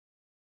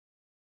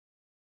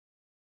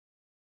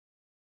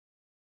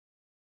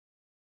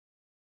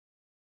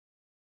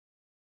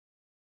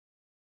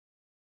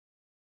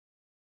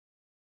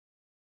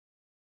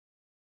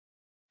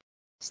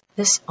Is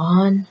this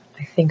on?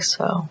 I think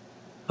so.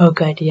 Oh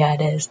good, yeah it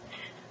is.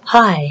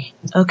 Hi.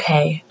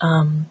 Okay,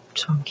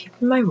 so I'm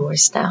keeping my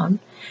voice down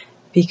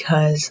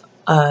because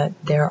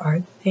there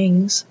are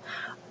things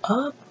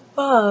up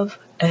above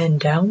and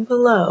down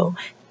below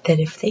that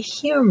if they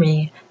hear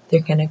me,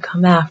 they're gonna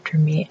come after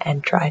me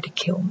and try to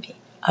kill me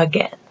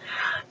again.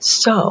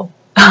 So,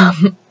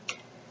 I'm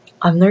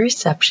the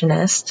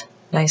receptionist.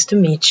 Nice to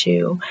meet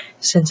you.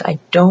 Since I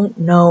don't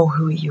know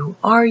who you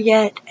are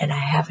yet, and I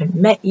haven't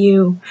met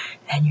you,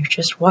 and you're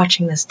just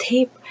watching this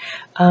tape,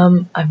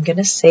 I'm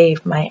gonna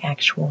save my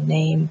actual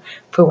name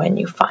for when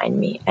you find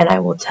me, and I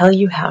will tell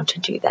you how to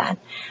do that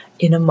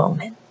in a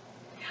moment.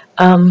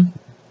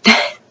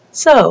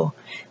 So,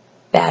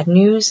 bad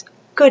news,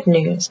 good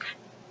news.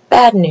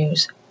 Bad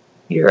news,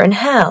 you're in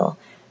hell.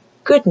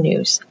 Good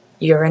news,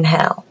 you're in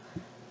hell.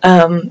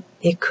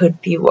 It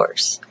could be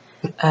worse.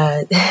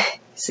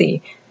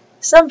 See,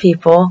 some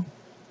people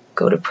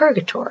go to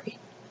purgatory.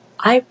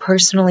 I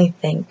personally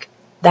think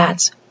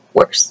that's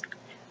worse,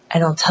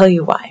 and I'll tell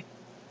you why.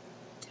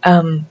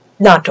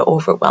 Not to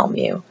overwhelm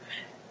you.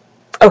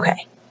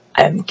 Okay,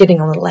 I'm getting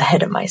a little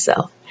ahead of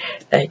myself.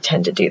 I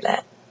tend to do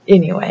that.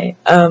 Anyway,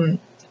 I'm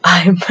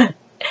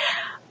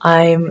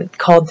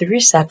called the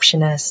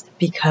receptionist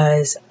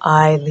because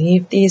I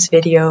leave these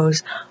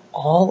videos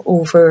all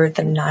over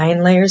the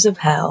 9 layers of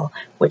hell,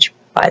 which,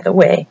 by the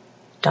way,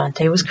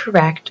 Dante was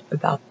correct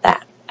about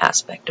that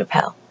aspect of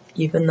hell,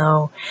 even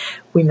though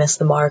we miss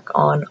the mark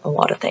on a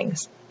lot of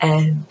things,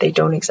 and they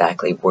don't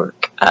exactly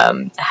work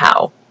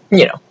how,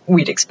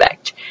 we'd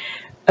expect.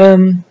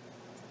 What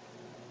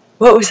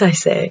was I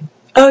saying?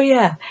 Oh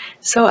yeah,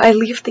 so I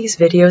leave these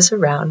videos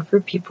around for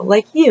people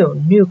like you,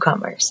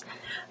 newcomers.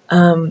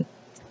 The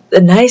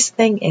nice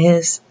thing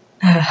is,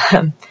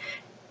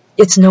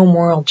 it's no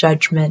moral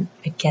judgment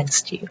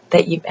against you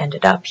that you've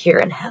ended up here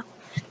in hell.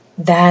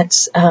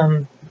 That's,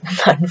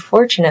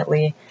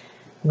 unfortunately,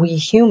 we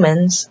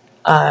humans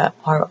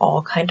are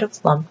all kind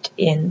of lumped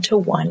into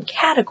one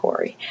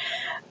category.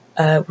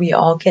 We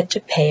all get to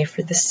pay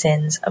for the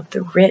sins of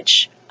the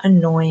rich,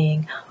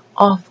 annoying,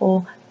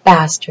 awful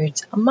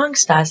bastards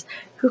amongst us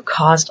who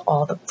caused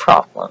all the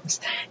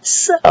problems.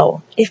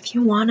 So, if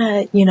you want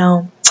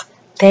to,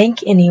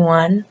 thank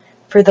anyone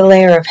for the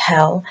layer of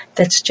hell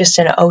that's just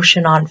an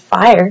ocean on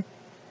fire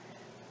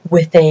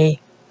with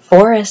a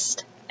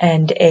forest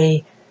and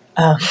a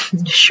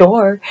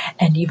shore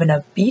and even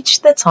a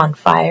beach that's on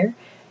fire,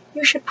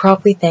 you should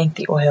probably thank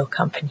the oil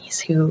companies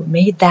who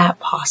made that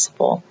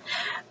possible.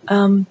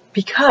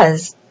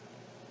 Because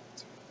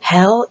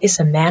hell is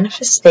a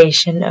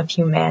manifestation of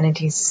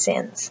humanity's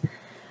sins.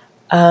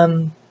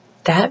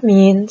 That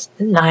means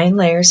the 9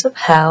 layers of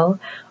hell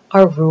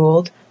are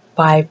ruled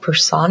by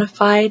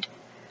personified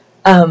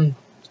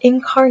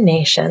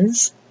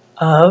incarnations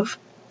of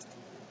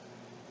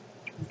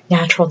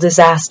natural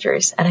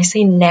disasters, and I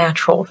say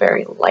natural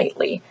very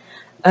lightly.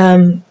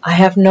 I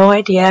have no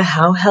idea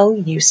how hell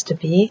used to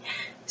be,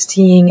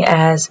 seeing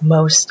as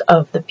most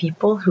of the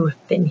people who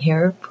have been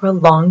here for a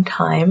long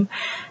time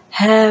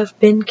have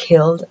been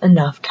killed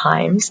enough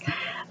times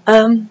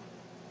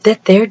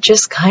that they're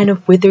just kind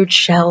of withered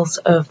shells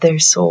of their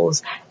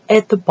souls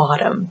at the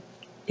bottom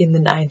in the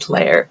 9th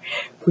layer,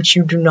 which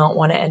you do not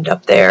want to end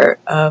up there,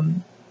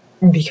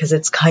 because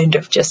it's kind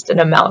of just an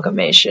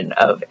amalgamation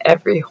of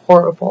every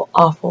horrible,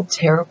 awful,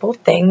 terrible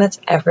thing that's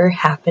ever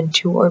happened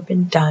to or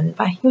been done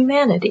by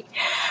humanity.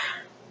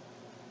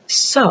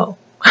 So,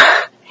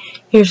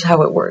 here's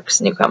how it works,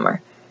 newcomer.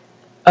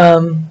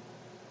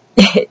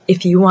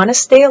 If you want to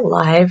stay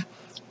alive,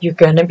 you're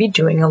going to be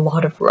doing a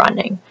lot of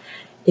running.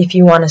 If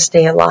you want to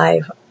stay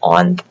alive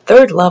on the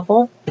 3rd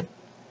level,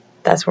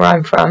 that's where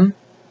I'm from,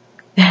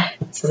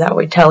 so that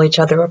we tell each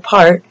other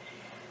apart,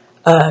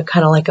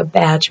 kind of like a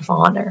badge of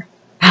honor,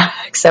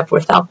 except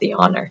without the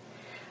honor.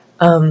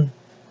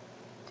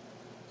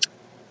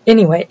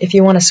 Anyway, if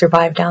you want to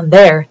survive down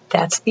there,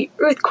 that's the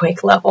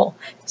earthquake level.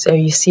 So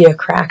you see a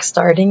crack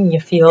starting, you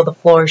feel the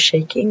floor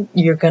shaking,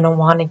 you're going to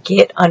want to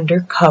get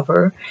under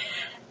cover,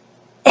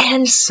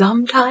 and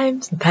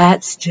sometimes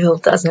that still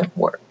doesn't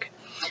work.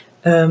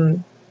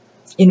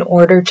 In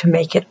order to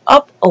make it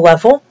up a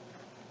level,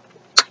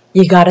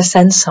 you gotta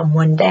send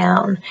someone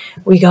down.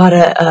 We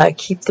gotta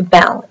keep the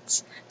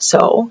balance.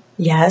 So,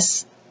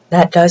 yes,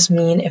 that does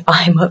mean if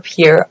I'm up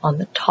here on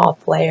the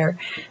top layer,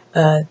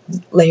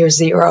 layer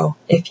 0,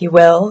 if you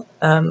will,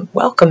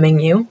 welcoming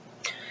you,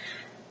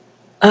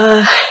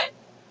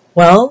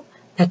 well,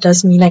 that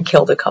does mean I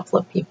killed a couple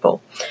of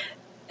people.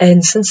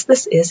 And since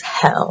this is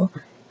hell,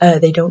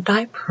 they don't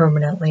die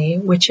permanently,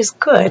 which is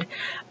good,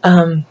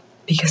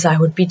 because I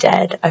would be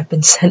dead. I've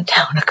been sent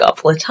down a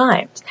couple of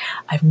times.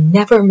 I've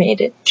never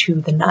made it to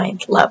the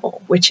 9th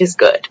level, which is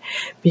good,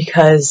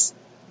 because,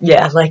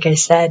 yeah, like I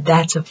said,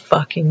 that's a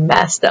fucking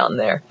mess down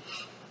there.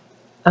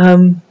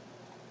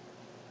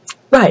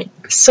 Right,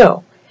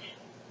 so,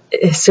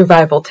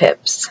 survival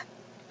tips.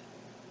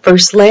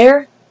 1st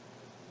layer,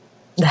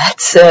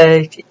 that's,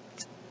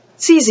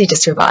 it's easy to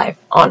survive,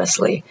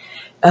 honestly.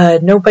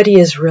 Nobody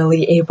is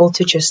really able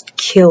to just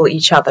kill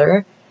each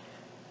other.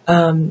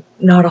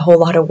 Not a whole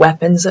lot of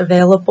weapons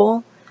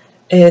available.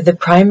 The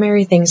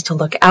primary things to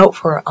look out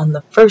for on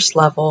the first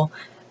level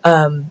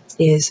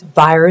is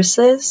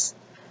viruses,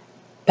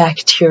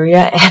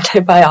 bacteria,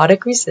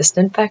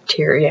 antibiotic-resistant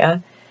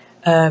bacteria,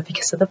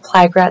 because of the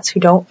plague rats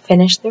who don't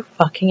finish their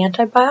fucking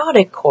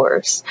antibiotic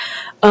course.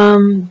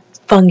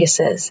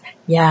 Funguses.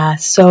 Yeah,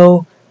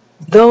 so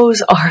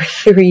those are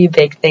 3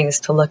 big things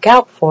to look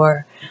out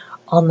for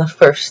on the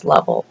first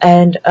level.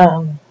 And,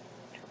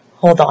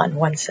 hold on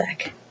one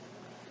sec.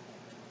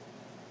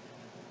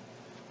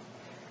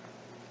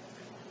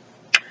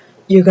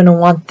 You're going to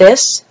want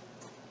this,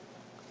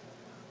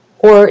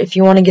 or if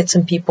you want to get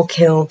some people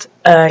killed,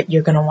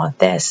 you're going to want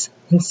this.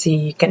 And see,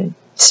 you can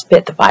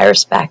spit the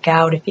virus back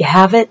out if you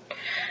have it,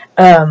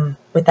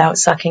 without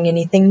sucking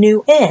anything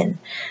new in.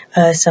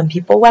 Some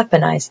people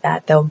weaponize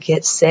that. They'll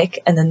get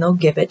sick and then they'll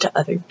give it to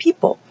other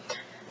people.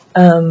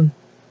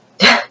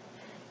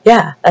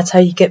 Yeah, that's how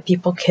you get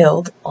people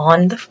killed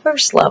on the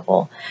first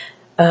level.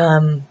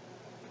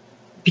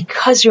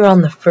 Because you're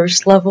on the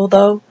first level,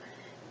 though,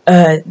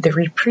 the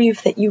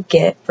reprieve that you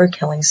get for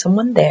killing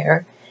someone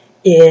there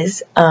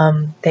is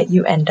that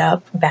you end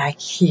up back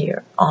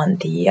here on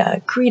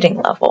the greeting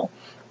level.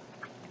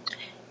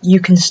 You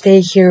can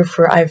stay here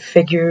for, I've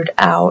figured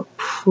out,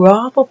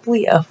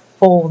 probably a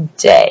full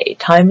day.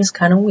 Time is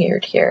kind of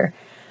weird here.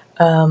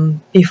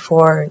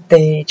 Before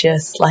they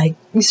just, like,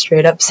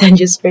 straight up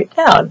send you straight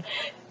down.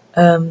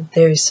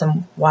 There's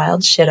some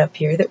wild shit up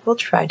here that will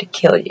try to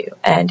kill you,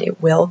 and it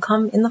will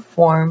come in the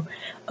form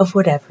of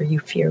whatever you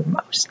fear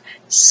most.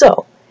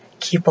 So,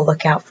 keep a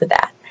lookout for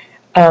that.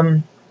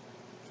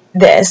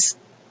 This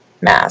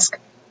mask,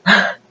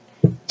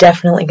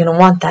 definitely gonna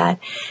want that,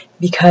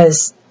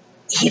 because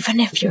even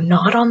if you're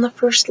not on the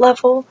first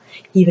level,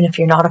 even if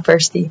you're not a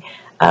firstie,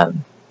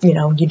 you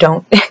know, you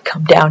don't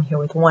come down here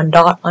with 1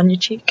 dot on your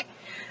cheek,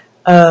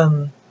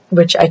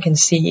 which I can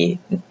see,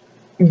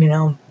 you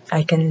know,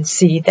 I can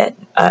see that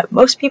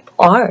most people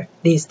are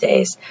these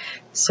days.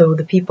 So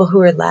the people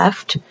who are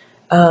left,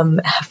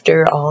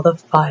 after all the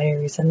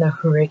fires and the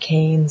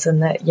hurricanes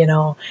and the, you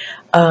know,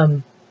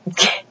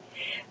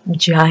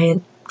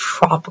 giant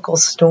tropical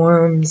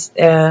storms,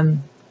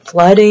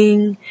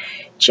 flooding,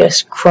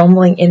 just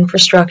crumbling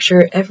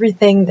infrastructure,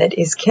 everything that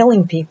is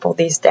killing people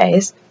these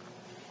days.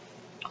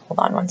 Hold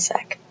on one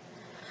sec.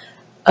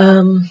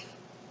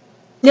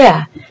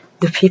 Yeah,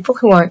 the people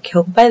who aren't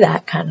killed by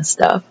that kind of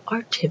stuff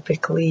are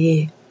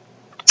typically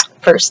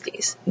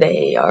firsties.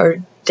 They are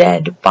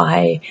dead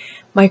by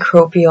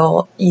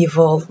microbial,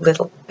 evil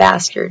little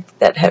bastards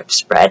that have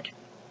spread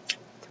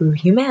through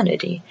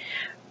humanity.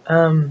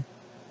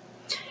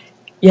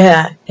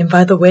 Yeah, and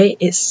by the way,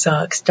 it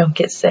sucks. Don't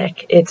get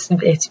sick. It's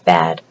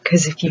bad,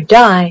 because if you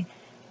die,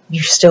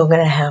 you're still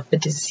gonna have the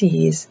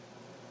disease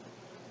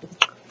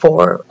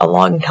for a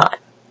long time,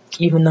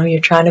 even though you're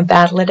trying to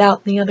battle it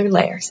out in the other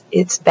layers.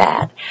 It's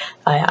bad.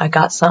 I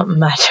got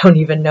something, I don't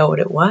even know what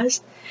it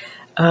was.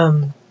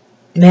 Man,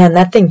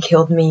 that thing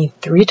killed me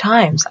 3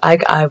 times.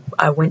 I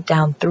went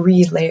down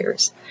 3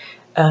 layers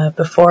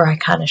before I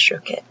kind of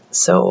shook it.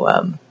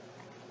 So,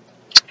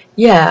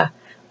 yeah.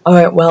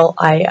 Alright, well,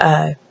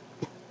 I'm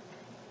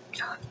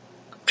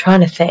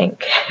trying to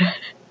think.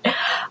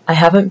 I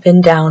haven't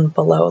been down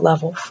below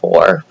level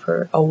 4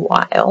 for a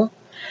while.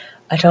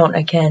 I don't,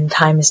 again,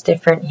 time is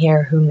different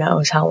here. Who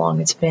knows how long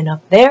it's been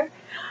up there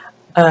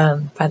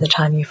by the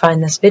time you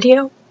find this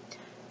video.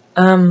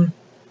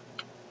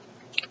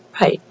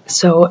 Right,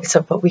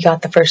 but we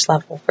got the first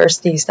level.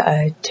 Firsties,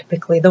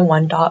 typically the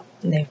 1 dot,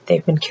 and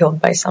they've been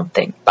killed by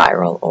something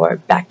viral or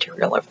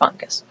bacterial or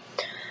fungus.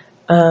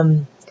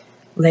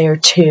 Layer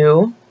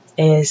 2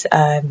 is,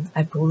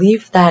 I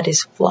believe that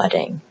is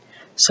flooding.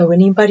 So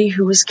anybody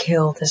who was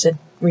killed as a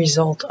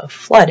result of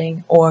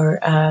flooding or,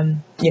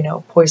 you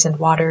know, poisoned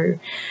water,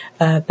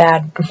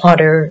 bad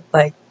water,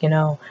 like, you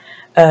know,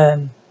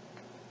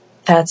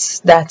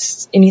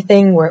 that's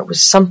anything where it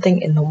was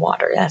something in the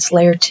water. That's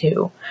layer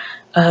 2.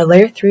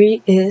 Layer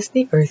 3 is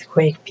the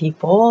earthquake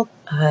people,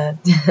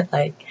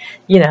 like,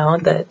 you know,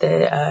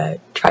 the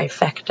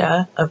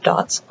trifecta of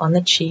dots on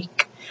the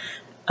cheek.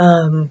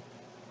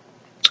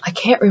 I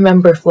can't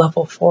remember if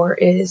level 4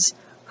 is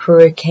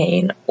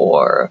hurricane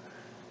or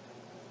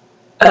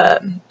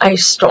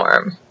ice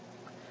storm.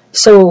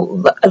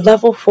 So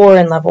level 4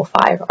 and level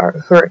 5 are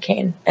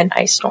hurricane and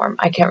ice storm.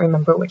 I can't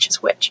remember which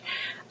is which.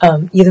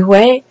 Either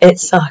way, it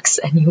sucks,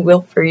 and you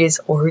will freeze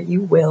or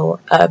you will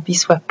be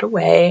swept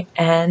away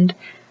and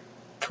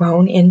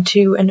thrown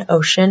into an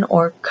ocean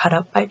or cut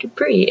up by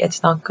debris.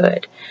 It's not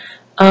good.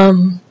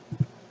 I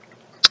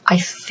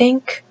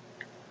think,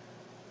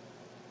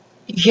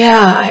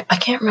 yeah, I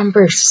can't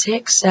remember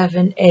 6,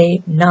 7,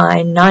 8,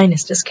 9. 9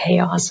 is just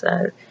chaos.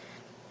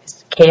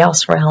 It's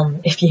chaos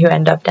realm. If you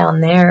end up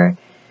down there,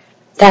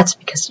 that's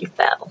because you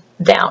fell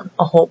down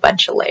a whole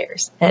bunch of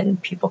layers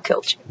and people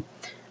killed you.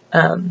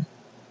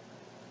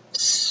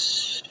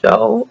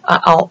 So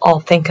I'll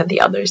think of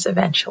the others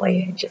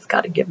eventually. You just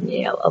got to give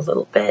me a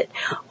little bit.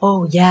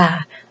 Oh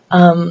yeah.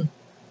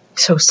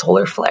 So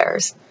solar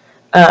flares.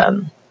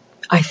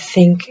 I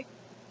think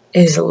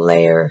is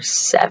layer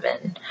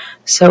 7.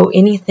 So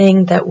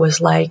anything that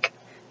was like,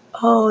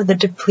 oh, the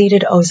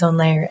depleted ozone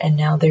layer, and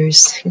now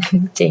there's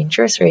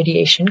dangerous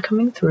radiation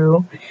coming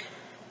through,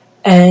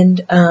 and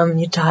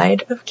you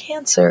died of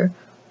cancer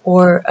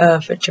or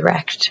of a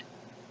direct,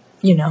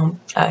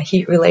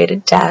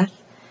 heat-related death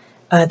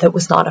that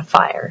was not a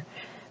fire,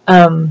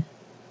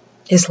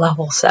 is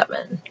level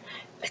 7.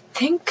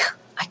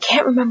 I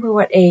can't remember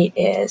what 8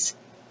 is.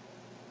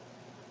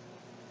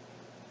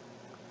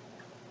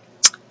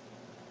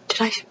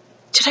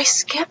 Did I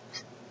skip?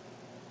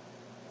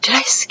 Did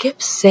I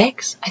skip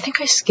 6? I think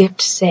I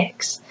skipped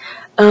 6.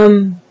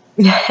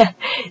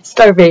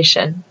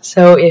 Starvation.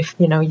 So if,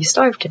 you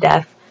starve to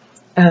death,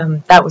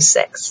 that was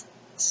 6.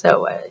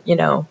 So,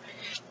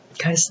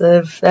 because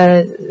of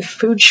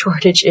food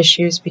shortage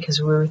issues,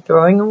 because we were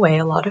throwing away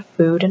a lot of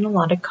food in a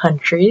lot of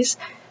countries,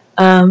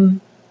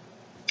 and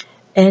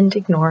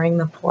ignoring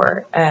the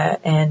poor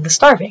and the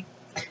starving.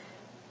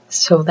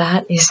 So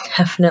that is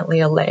definitely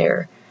a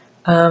layer.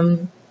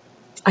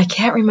 I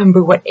can't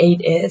remember what 8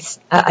 is.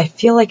 I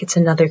feel like it's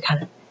another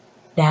kind of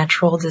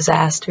natural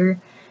disaster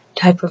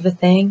type of a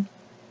thing.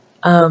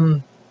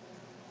 But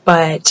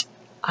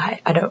I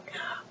don't...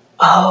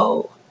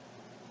 Oh,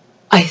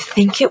 I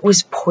think it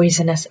was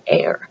poisonous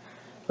air.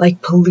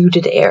 Like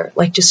polluted air.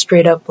 Like just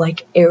straight up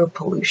like air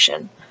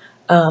pollution.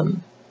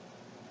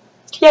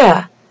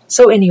 Yeah.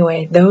 So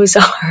anyway, those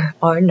are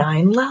our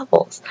 9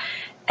 levels.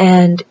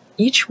 And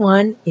each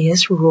one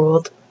is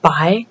ruled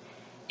by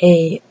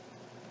a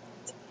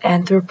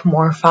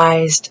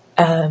anthropomorphized,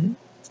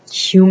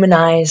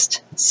 humanized,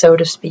 so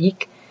to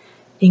speak,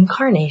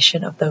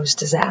 incarnation of those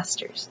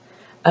disasters.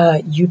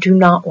 You do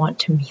not want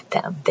to meet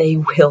them. They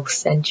will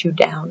send you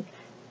down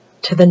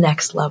to the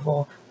next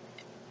level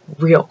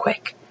real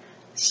quick.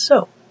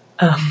 So,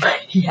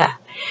 yeah,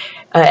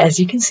 as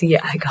you can see,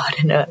 I got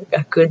in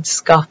a good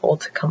scuffle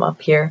to come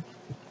up here.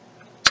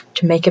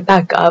 To make it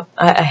back up,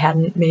 I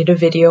hadn't made a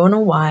video in a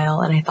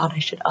while, and I thought I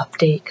should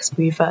update because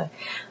we've a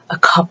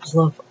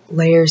couple of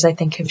layers I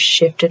think have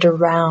shifted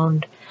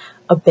around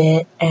a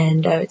bit,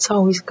 and it's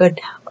always good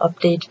to have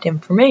updated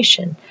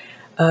information.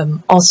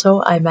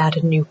 Also, I'm at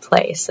a new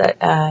place.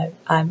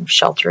 I'm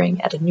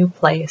sheltering at a new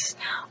place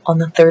on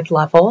the 3rd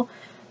level,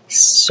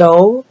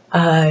 so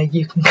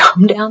you can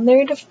come down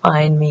there to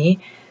find me.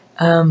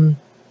 At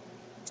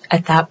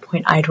that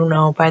point, I don't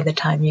know, by the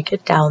time you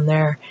get down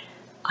there,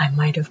 I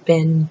might have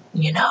been,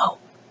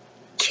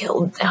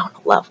 killed down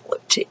a level or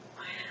 2.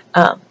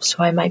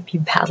 So I might be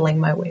battling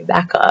my way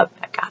back up.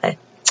 I got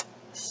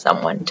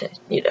someone to,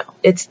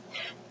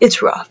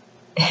 it's rough.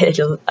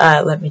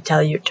 Let me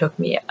tell you, it took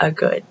me a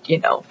good,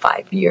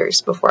 5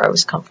 years before I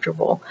was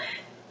comfortable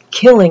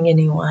killing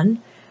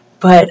anyone.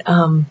 But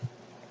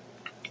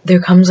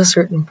there comes a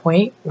certain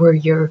point where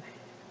you're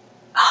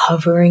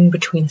hovering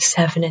between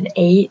 7 and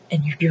 8,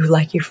 and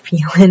you're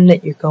feeling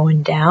that you're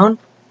going down.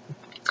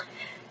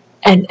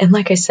 And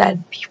like I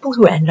said, people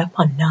who end up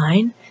on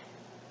 9,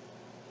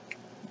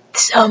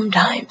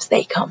 sometimes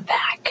they come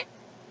back.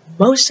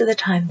 Most of the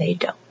time they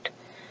don't.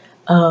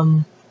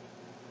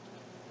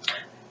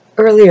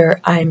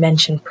 Earlier I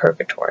mentioned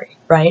purgatory,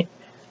 right?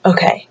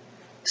 Okay,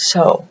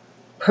 so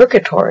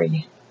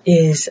purgatory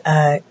is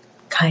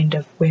kind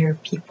of where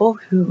people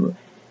who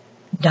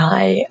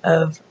die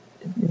of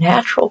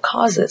natural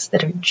causes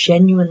that are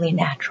genuinely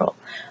natural.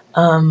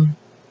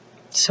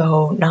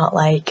 So not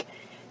like,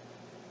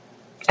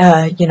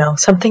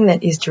 something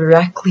that is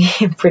directly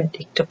and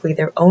predictably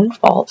their own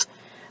fault,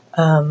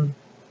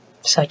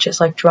 such as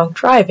like drunk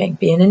driving,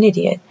 being an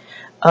idiot.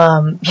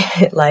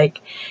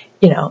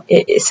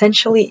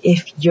 Essentially,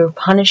 if your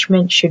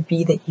punishment should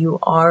be that you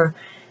are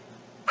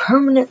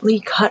permanently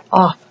cut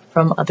off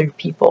from other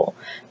people.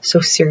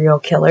 So serial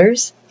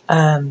killers,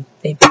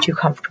 they'd be too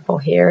comfortable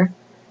here.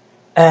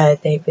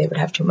 They would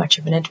have too much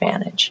of an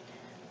advantage.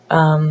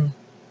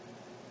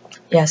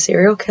 Yeah,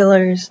 serial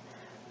killers.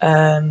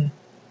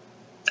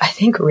 I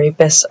think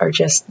rapists are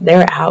just,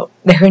 they're out.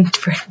 They're in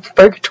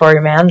purgatory,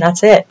 man.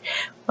 That's it.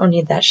 I don't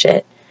need that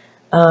shit.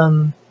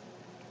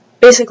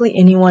 Basically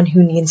anyone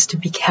who needs to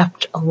be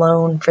kept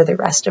alone for the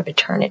rest of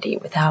eternity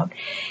without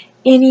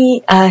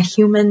any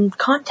human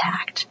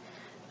contact.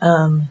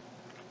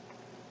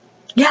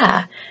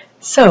 Yeah.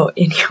 So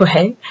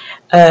anyway,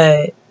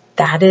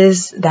 that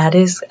is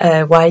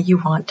why you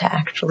want to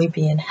actually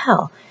be in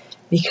hell,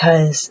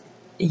 because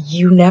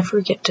you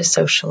never get to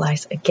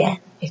socialize again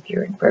if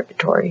you're in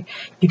purgatory.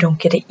 You don't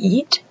get to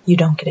eat, you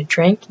don't get to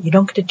drink, you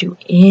don't get to do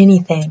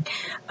anything.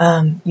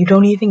 You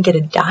don't even get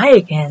to die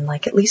again,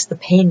 like at least the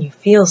pain you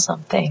feel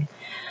something.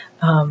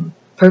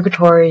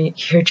 Purgatory,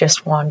 you're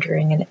just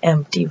wandering an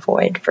empty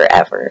void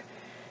forever.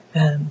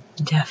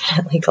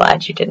 Definitely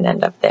glad you didn't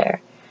end up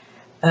there.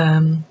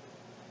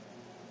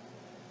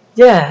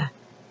 Yeah,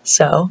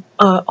 so,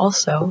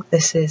 also,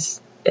 this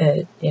is,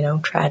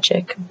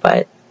 tragic,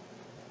 but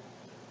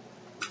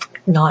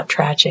not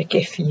tragic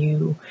if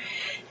you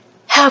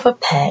have a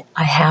pet.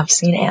 I have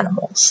seen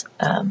animals.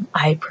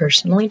 I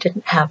personally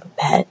didn't have a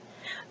pet,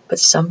 but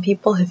some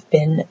people have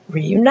been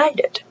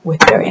reunited with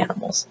their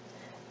animals.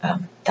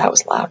 That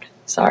was loud.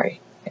 Sorry,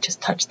 I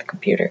just touched the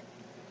computer.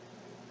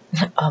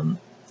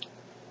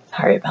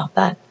 Sorry about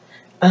that.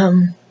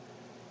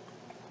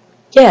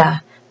 Yeah,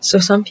 so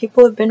some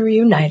people have been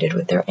reunited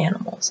with their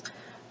animals.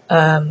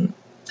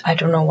 I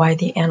don't know why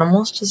the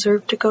animals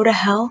deserve to go to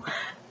hell,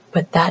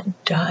 but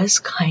that does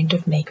kind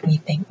of make me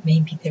think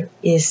maybe there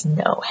is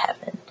no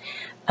heaven.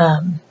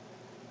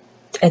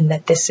 And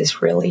that this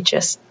is really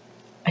just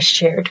a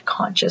shared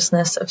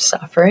consciousness of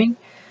suffering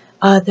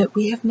that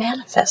we have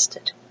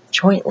manifested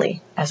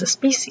jointly as a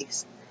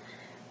species.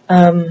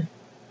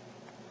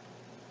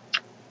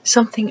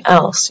 Something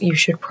else you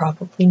should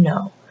probably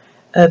know.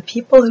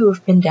 People who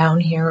have been down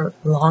here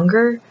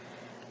longer,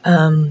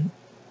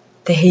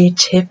 they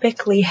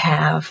typically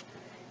have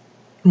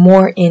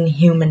more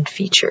inhuman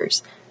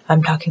features.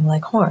 I'm talking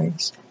like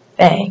horns,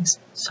 fangs.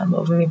 Some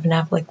of them even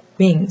have like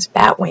wings,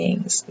 bat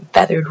wings,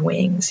 feathered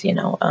wings, you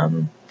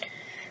know,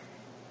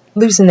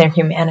 losing their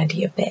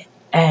humanity a bit.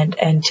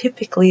 And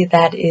typically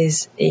that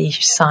is a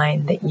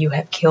sign that you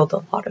have killed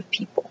a lot of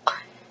people.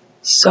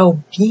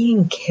 So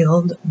being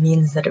killed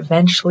means that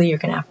eventually you're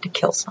going to have to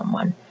kill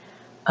someone.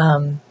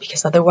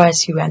 Because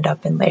otherwise you end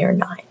up in layer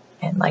 9.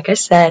 And like I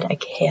said, I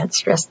can't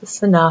stress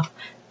this enough,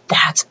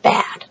 that's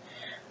bad.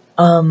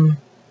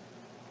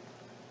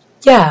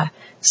 Yeah,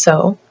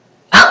 so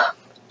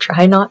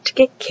try not to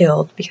get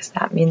killed, because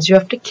that means you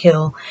have to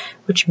kill,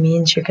 which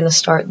means you're going to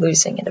start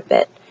losing it a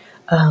bit.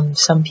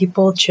 Some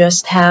people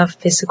just have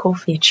physical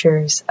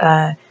features.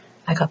 I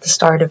got the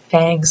start of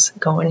fangs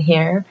going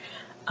here.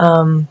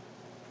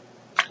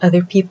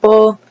 Other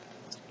people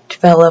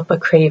develop a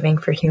craving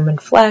for human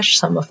flesh.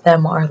 Some of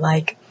them are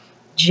like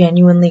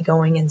genuinely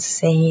going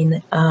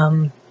insane.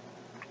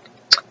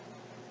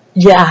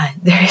 Yeah,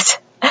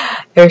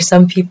 there are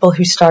some people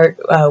who start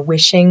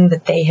wishing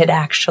that they had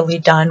actually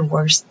done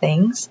worse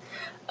things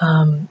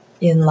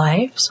in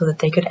life so that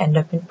they could end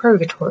up in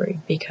purgatory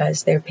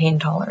because their pain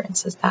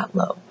tolerance is that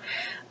low.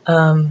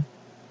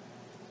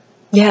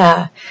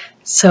 Yeah,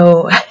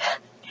 so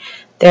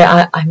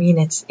I mean,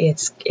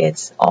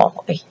 it's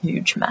all a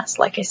huge mess,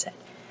 like I said.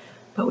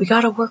 But we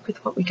gotta work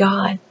with what we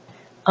got.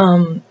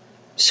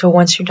 So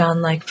once you're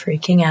done like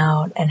freaking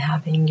out and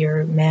having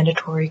your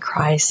mandatory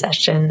cry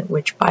session,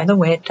 which by the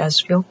way, it does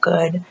feel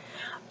good.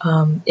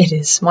 It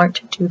is smart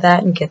to do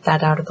that and get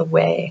that out of the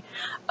way.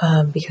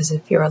 Because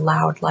if you're a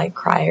loud light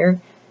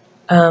crier,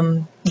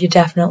 you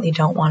definitely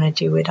don't want to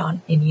do it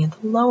on any of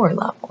the lower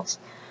levels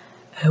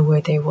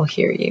where they will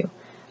hear you.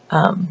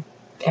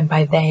 And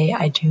by they,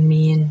 I do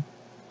mean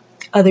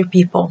other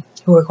people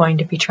who are going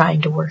to be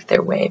trying to work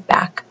their way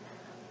back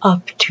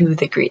up to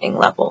the greeting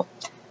level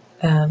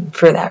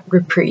for that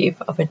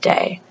reprieve of a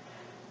day.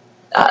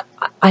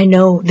 I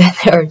know that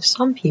there are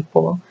some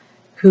people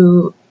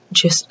who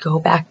just go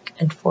back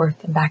and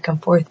forth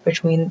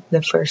between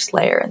the first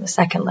layer and the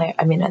second layer,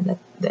 and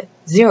the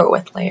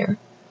 0th layer.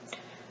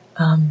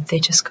 They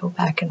just go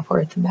back and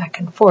forth and back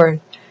and forth.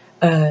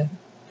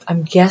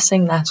 I'm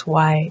guessing that's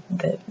why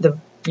the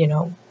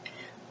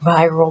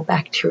viral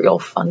bacterial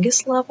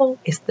fungus level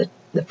is the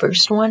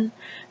first one,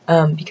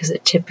 because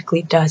it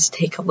typically does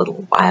take a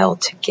little while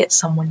to get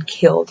someone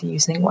killed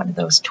using one of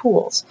those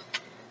tools.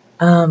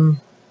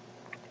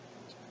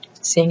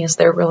 Seeing as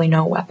there are really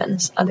no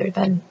weapons other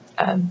than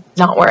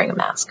not wearing a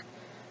mask.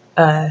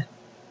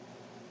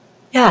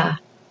 Yeah,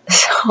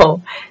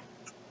 so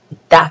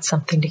that's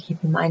something to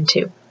keep in mind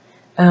too.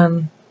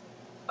 I'm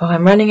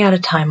running out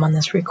of time on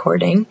this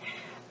recording,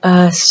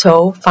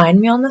 so find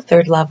me on the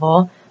 3rd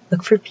level.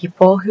 Look for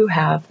people who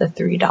have the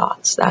 3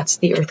 dots. That's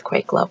the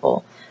earthquake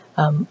level.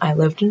 I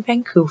lived in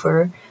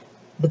Vancouver.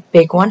 The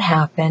big one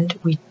happened.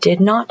 We did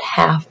not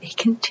have a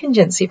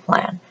contingency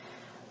plan.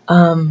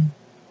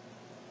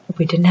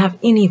 We didn't have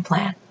any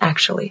plan,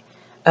 actually,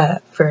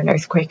 for an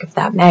earthquake of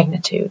that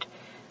magnitude.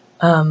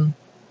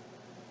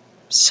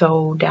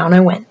 So down I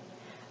went.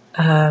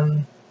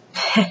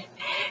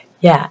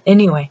 Yeah,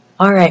 anyway.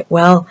 Alright,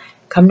 well,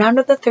 come down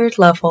to the 3rd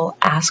level,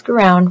 ask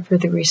around for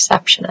the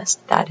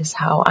receptionist. That is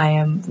how I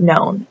am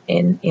known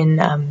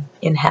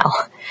in hell.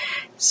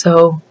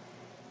 So,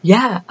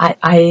 yeah,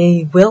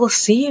 I will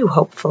see you,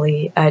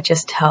 hopefully.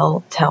 Just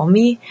tell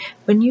me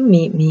when you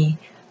meet me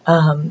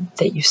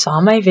that you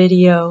saw my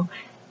video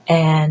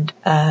and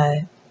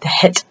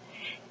that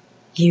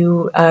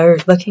you are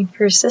looking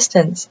for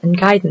assistance and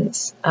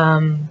guidance.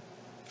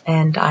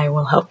 And I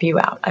will help you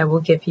out. I will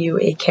give you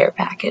a care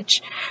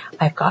package.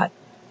 I've got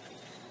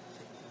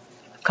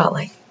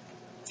like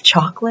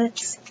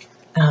chocolates,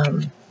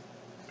 I've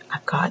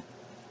got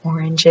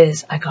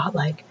oranges, I got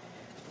like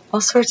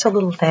all sorts of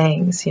little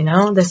things, you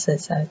know. This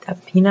is a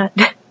peanut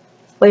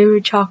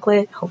flavored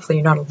chocolate. Hopefully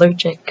you're not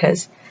allergic,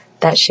 because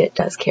that shit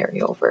does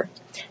carry over.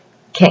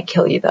 Can't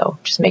kill you though,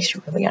 just makes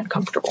you really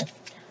uncomfortable.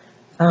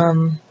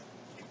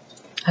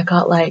 I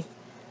got like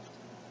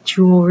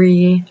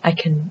jewelry. I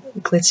can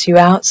glitz you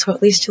out so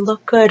at least you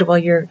look good while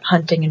you're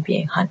hunting and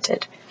being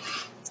hunted.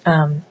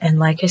 And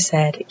like I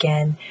said,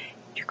 again,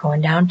 you're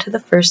going down to the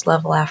 1st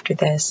level after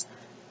this.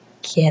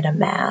 Get a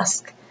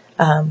mask.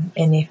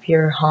 And if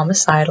you're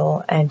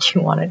homicidal and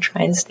you want to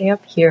try and stay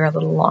up here a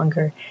little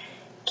longer,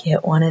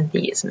 get one of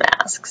these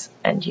masks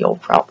and you'll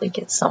probably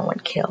get someone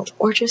killed,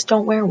 or just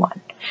don't wear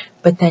one.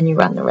 But then you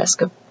run the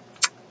risk of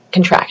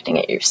contracting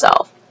it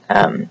yourself.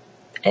 Then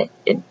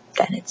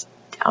it's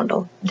down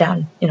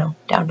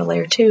to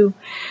layer 2,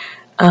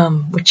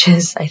 which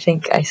is, I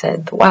think I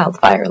said, the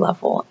wildfire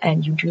level,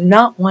 and you do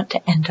not want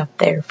to end up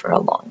there for a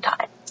long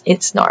time.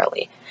 It's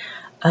gnarly.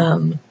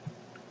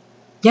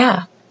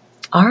 Yeah.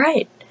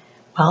 Alright.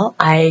 Well,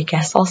 I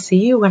guess I'll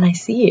see you when I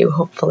see you,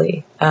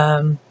 hopefully.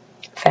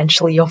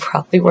 Eventually you'll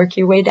probably work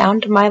your way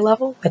down to my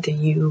level, whether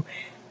you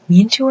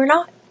mean to or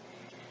not.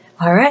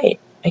 Alright,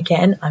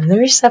 again, I'm the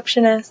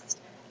receptionist.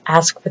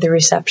 Ask for the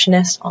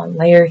receptionist on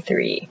layer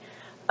 3.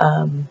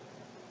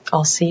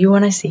 I'll see you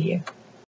when I see you.